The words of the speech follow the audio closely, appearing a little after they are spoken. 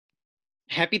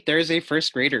Happy Thursday,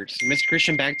 first graders. Mr.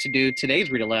 Christian back to do today's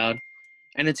read aloud.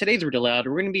 And in today's read aloud,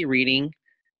 we're going to be reading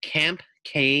Camp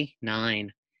K-9.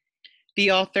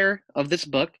 The author of this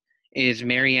book is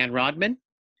Marianne Rodman.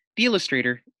 The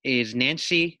illustrator is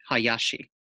Nancy Hayashi.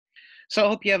 So I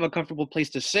hope you have a comfortable place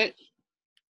to sit.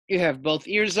 You have both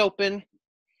ears open.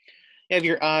 You have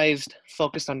your eyes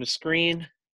focused on the screen.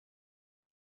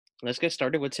 Let's get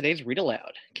started with today's read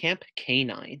aloud, Camp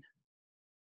K-9.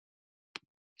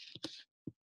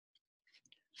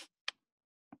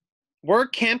 We're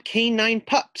Camp K-9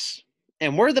 pups,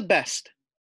 and we're the best,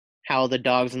 howl the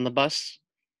dogs on the bus.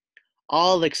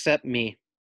 All except me.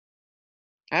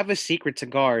 I have a secret to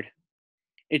guard.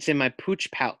 It's in my pooch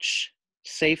pouch,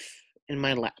 safe in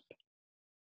my lap.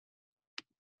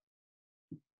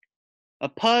 A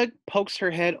pug pokes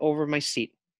her head over my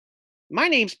seat. My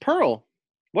name's Pearl.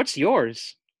 What's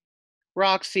yours?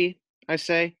 Roxy, I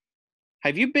say.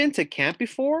 Have you been to camp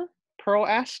before? Pearl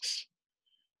asks.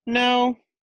 No,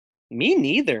 me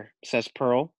neither, says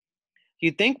Pearl.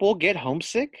 You think we'll get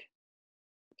homesick?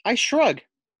 I shrug,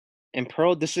 and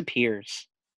Pearl disappears.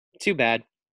 Too bad.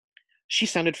 She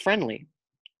sounded friendly.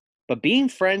 But being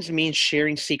friends means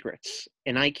sharing secrets,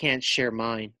 and I can't share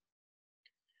mine.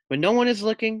 When no one is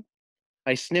looking,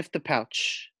 I sniff the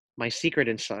pouch, my secret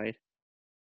inside,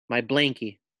 my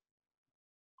blankie.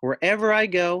 Wherever I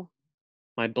go,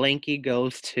 my blankie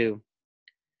goes too.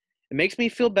 It makes me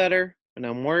feel better when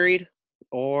I'm worried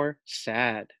or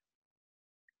sad.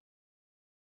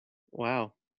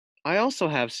 Wow. I also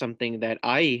have something that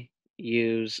I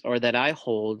use or that I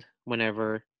hold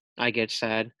whenever I get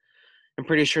sad. I'm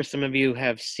pretty sure some of you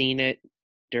have seen it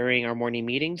during our morning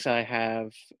meetings. I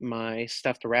have my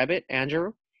stuffed rabbit,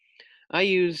 Andrew. I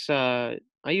use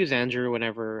Andrew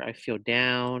whenever I feel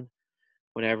down,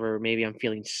 whenever maybe I'm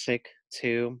feeling sick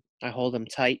too. I hold him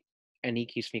tight and he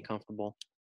keeps me comfortable.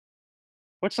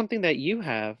 What's something that you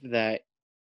have that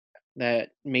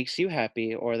makes you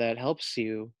happy or that helps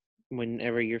you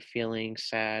whenever you're feeling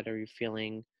sad or you're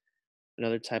feeling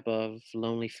another type of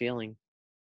lonely feeling?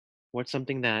 What's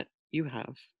something that you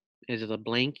have? Is it a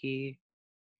blankie?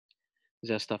 Is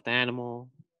it a stuffed animal?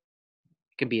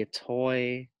 It could be a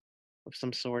toy of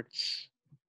some sorts.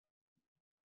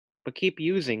 But keep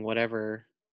using whatever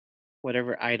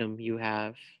item you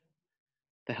have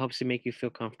that helps you make you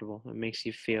feel comfortable and makes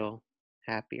you feel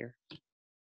happier.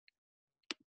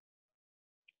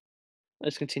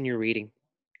 Let's continue reading.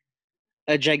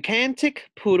 A gigantic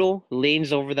poodle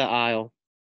leans over the aisle.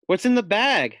 What's in the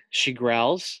bag? She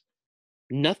growls.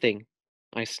 Nothing,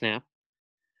 I snap.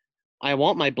 I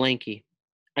want my blankie.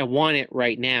 I want it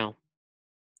right now.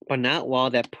 But not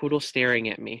while that poodle's staring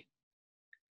at me.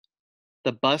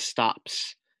 The bus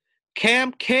stops.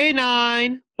 Camp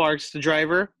K-9, barks the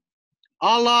driver.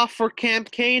 All off for Camp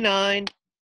K-9.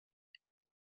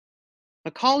 A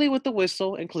collie with a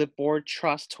whistle and clipboard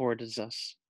trots towards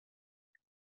us.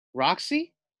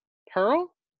 Roxy?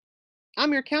 Pearl?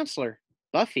 I'm your counselor,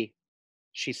 Buffy,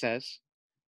 she says.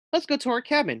 Let's go to our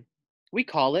cabin. We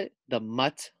call it the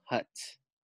Mutt Hut.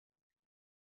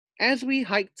 As we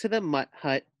hike to the Mutt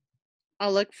Hut, I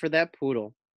look for that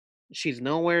poodle. She's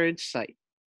nowhere in sight.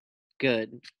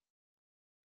 Good.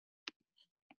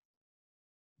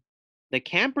 The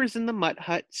campers in the Mutt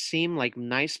Hut seem like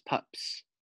nice pups.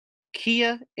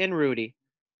 Kia and Rudy,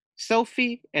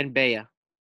 Sophie and Bea,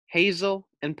 Hazel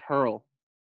and Pearl.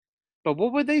 But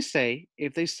what would they say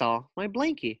if they saw my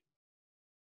blankie?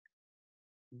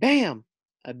 Bam!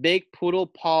 A big poodle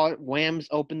paw whams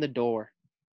open the door.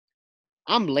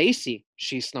 I'm Lacey,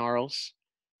 she snarls.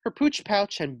 Her pooch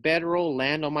pouch and bedroll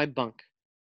land on my bunk.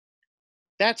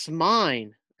 That's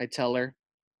mine, I tell her.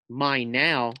 Mine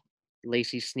now,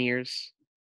 Lacey sneers.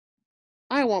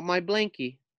 I want my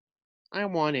blankie. I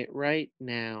want it right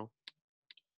now.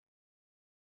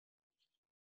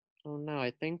 Oh no,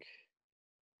 I think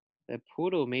that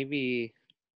poodle maybe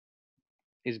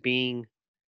is being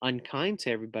unkind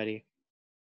to everybody.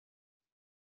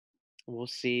 We'll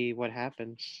see what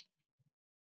happens.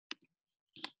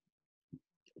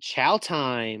 Chow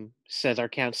time, says our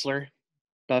counselor,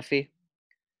 Buffy.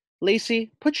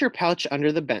 Lacey, put your pouch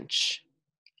under the bench.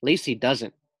 Lacey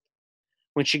doesn't.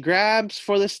 When she grabs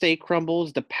for the steak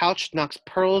crumbles, the pouch knocks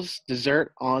Pearl's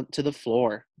dessert onto the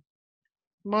floor.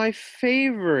 My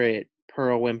favorite,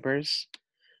 Pearl whimpers.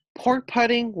 Pork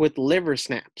pudding with liver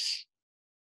snaps.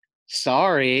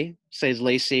 Sorry, says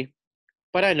Lacey,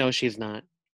 but I know she's not.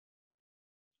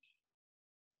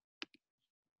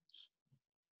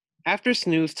 After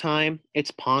snooze time,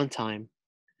 it's pond time.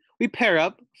 We pair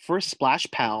up for Splash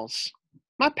Pals.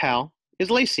 My pal is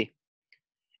Lacey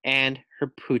and her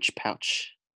pooch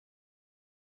pouch.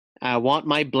 I want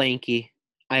my blankie.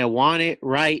 I want it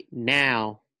right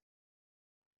now.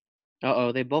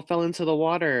 Uh-oh, they both fell into the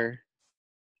water.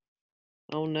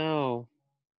 Oh no.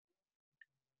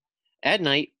 At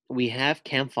night, we have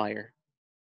campfire.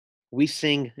 We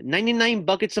sing 99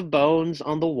 buckets of bones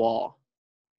on the wall.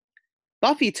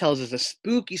 Buffy tells us a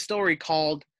spooky story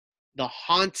called The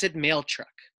Haunted Mail Truck.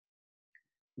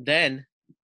 Then,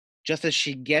 just as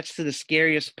she gets to the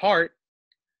scariest part,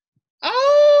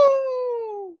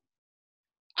 oh!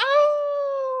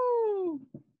 Oh!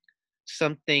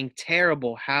 Something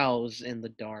terrible howls in the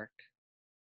dark.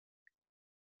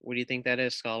 What do you think that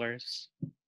is, scholars?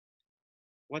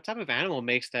 What type of animal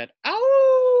makes that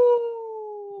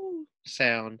ow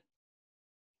sound?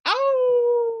 Ow!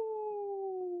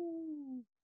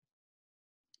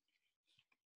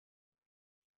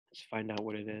 Let's find out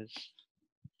what it is.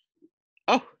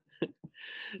 Oh,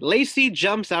 Lacey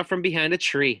jumps out from behind a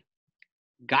tree.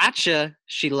 Gotcha,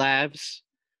 she laughs.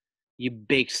 You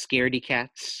big scaredy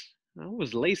cats. That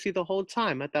was Lacey the whole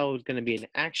time. I thought it was going to be an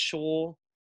actual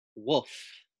wolf.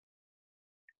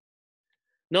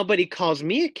 Nobody calls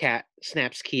me a cat,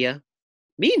 snaps Kia.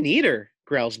 Me neither,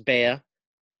 growls Bea.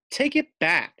 Take it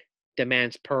back,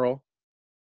 demands Pearl.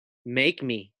 Make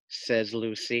me, says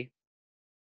Lucy.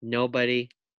 Nobody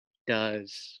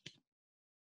does.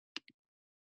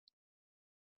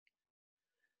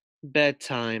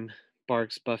 Bedtime,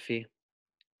 barks Buffy.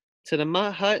 To the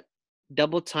mud hut,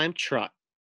 double time trot.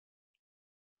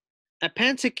 I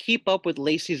pant to keep up with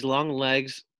Lacey's long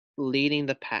legs leading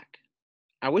the pack.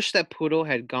 I wish that Poodle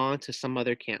had gone to some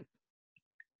other camp.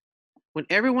 When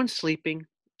everyone's sleeping,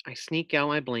 I sneak out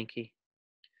my blankie.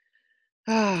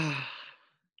 Ah,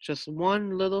 just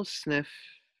one little sniff,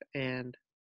 and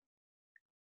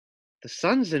the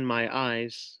sun's in my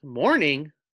eyes.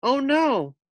 Morning? Oh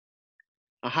no!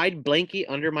 I hide blankie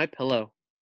under my pillow.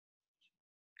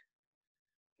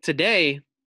 Today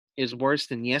is worse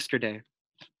than yesterday.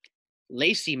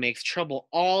 Lacey makes trouble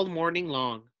all morning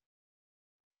long.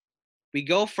 We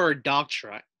go for a dog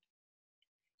trot.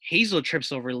 Hazel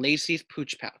trips over Lacey's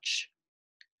pooch pouch.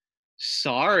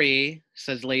 Sorry,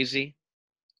 says Lazy.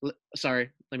 Sorry,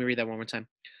 let me read that one more time.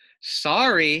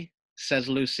 Sorry, says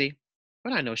Lucy,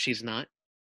 but I know she's not.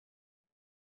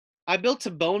 I built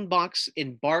a bone box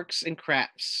in barks and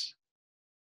craps.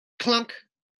 Clunk,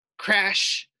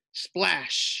 crash,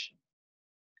 splash.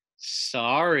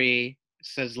 Sorry,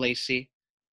 says Lacey,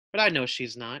 but I know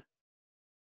she's not.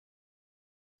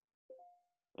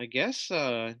 I guess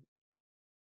that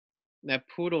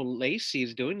poodle Lacey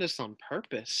is doing this on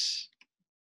purpose.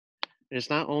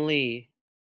 It's not only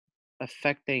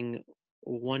affecting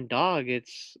one dog,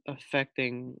 it's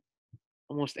affecting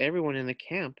almost everyone in the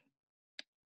camp.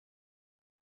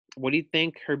 What do you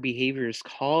think her behavior is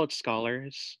called,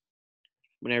 scholars?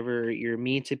 Whenever you're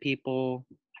mean to people,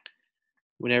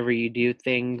 whenever you do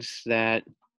things that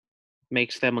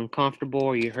makes them uncomfortable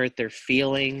or you hurt their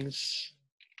feelings,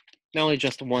 not only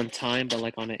just one time, but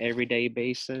like on an everyday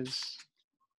basis,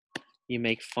 you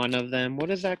make fun of them. What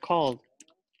is that called?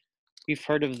 We've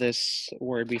heard of this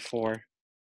word before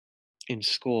in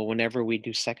school whenever we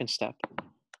do second step.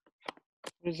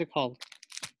 What is it called?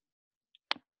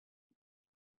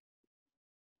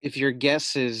 If your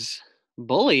guess is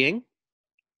bullying,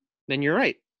 then you're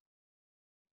right.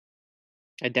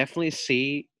 I definitely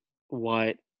see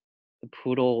what the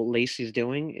poodle Lacey's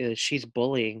doing is she's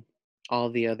bullying all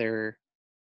the other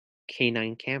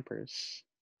K-9 campers.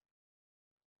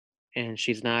 And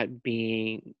she's not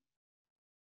being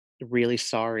really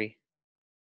sorry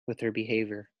with her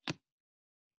behavior.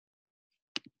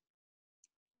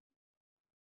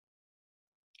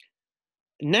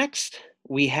 Next,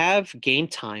 we have game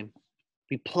time.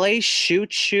 We play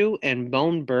shoot, shoot, and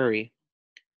bone bury,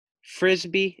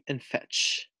 frisbee, and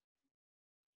fetch.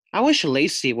 I wish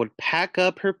Lacey would pack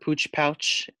up her pooch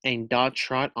pouch and dog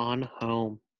trot on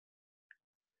home.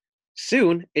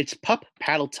 Soon, it's pup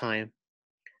paddle time.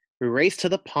 We race to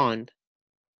the pond.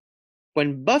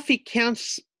 When Buffy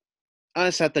counts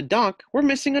us at the dock, we're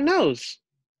missing a nose.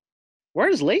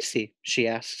 Where's Lacey? She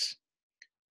asks.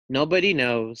 Nobody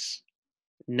knows.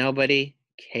 Nobody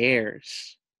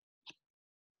cares.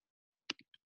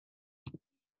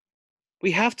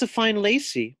 We have to find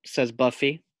Lacey, says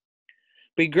Buffy.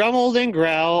 We grumble and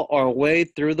growl our way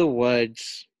through the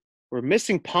woods. We're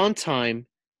missing pond time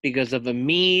because of a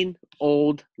mean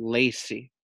old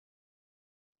Lacey.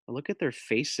 Look at their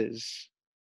faces.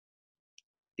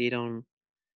 They don't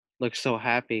look so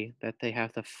happy that they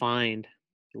have to find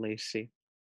Lacey.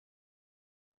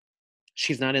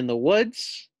 She's not in the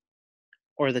woods,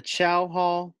 or the chow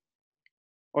hall,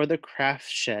 or the craft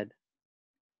shed.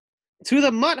 To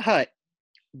the mud hut,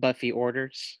 Buffy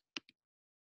orders.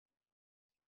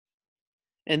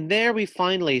 And there we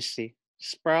find Lacey,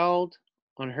 sprawled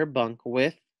on her bunk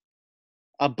with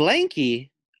a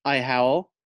blankie, I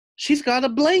howl. She's got a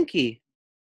blankie.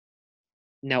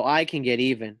 Now I can get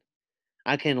even.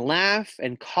 I can laugh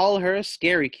and call her a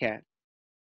scary cat.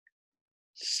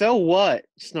 So what?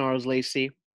 Snarls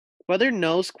Lacey, but her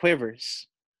nose quivers.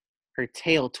 Her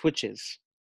tail twitches.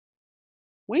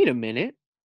 Wait a minute.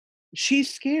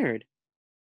 She's scared.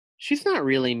 She's not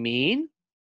really mean.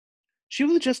 She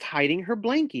was just hiding her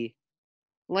blankie,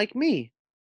 like me.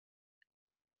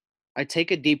 I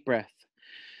take a deep breath.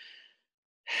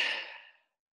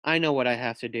 I know what I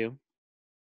have to do.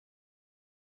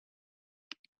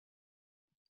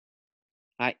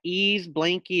 I ease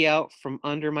blankie out from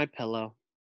under my pillow.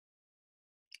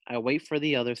 I wait for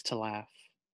the others to laugh.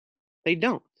 They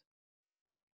don't.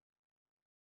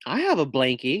 I have a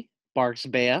blankie, barks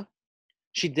Bea.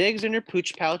 She digs in her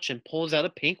pooch pouch and pulls out a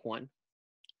pink one.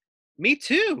 Me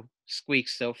too,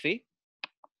 squeaks Sophie.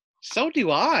 So do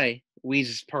I,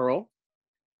 wheezes Pearl.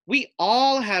 We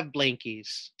all have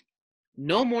blankies.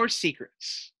 No more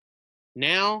secrets.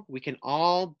 Now we can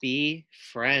all be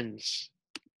friends.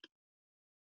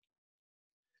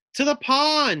 To the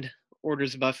pond,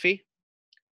 orders Buffy.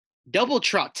 Double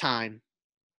trot time.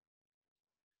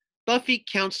 Buffy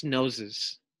counts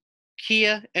noses.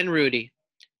 Kia and Rudy,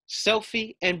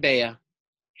 Sophie and Bea,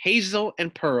 Hazel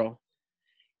and Pearl,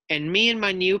 and me and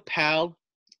my new pal,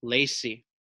 Lacey.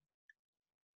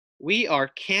 We are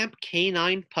Camp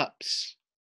K-9 pups,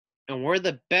 and we're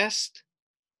the best,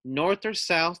 north or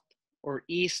south, or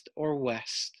east or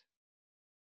west.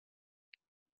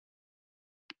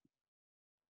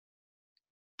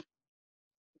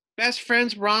 Best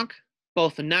friends rock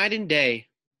both night and day.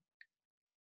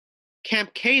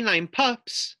 Camp K-9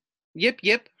 pups, yip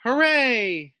yip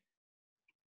hooray!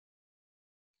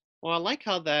 Well, I like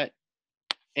how that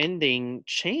ending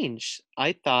changed.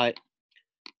 I thought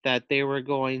that they were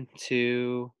going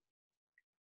to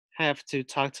have to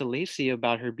talk to Lacey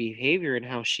about her behavior and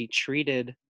how she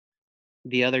treated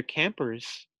the other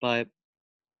campers, but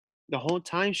the whole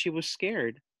time she was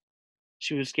scared.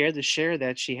 She was scared to share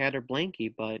that she had her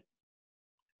blankie, but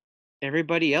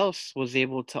everybody else was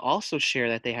able to also share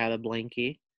that they had a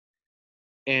blankie,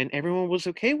 and everyone was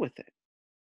okay with it.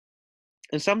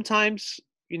 And sometimes,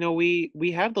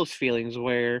 we have those feelings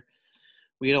where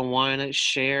we don't want to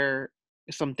share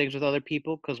some things with other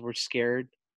people because we're scared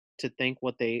to think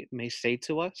what they may say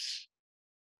to us.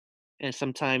 And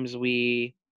sometimes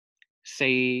we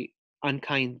say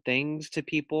unkind things to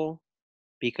people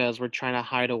because we're trying to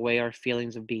hide away our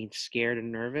feelings of being scared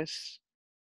and nervous.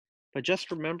 But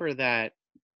just remember that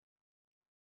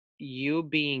you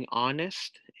being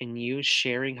honest and you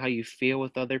sharing how you feel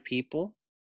with other people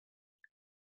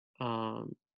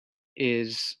um,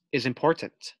 is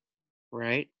important,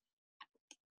 right?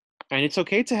 And it's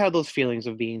okay to have those feelings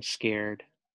of being scared.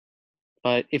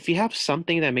 But if you have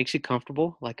something that makes you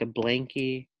comfortable, like a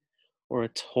blankie or a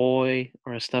toy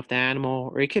or a stuffed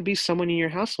animal, or it could be someone in your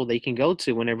household that you can go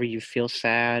to whenever you feel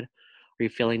sad or you're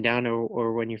feeling down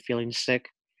or when you're feeling sick.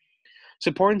 It's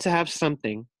important to have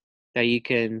something that you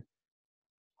can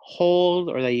hold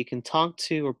or that you can talk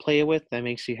to or play with that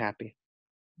makes you happy.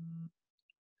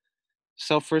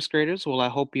 So, first graders, well, I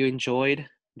hope you enjoyed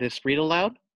this read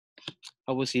aloud.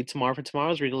 I will see you tomorrow for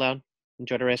tomorrow's read aloud.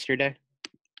 Enjoy the rest of your day.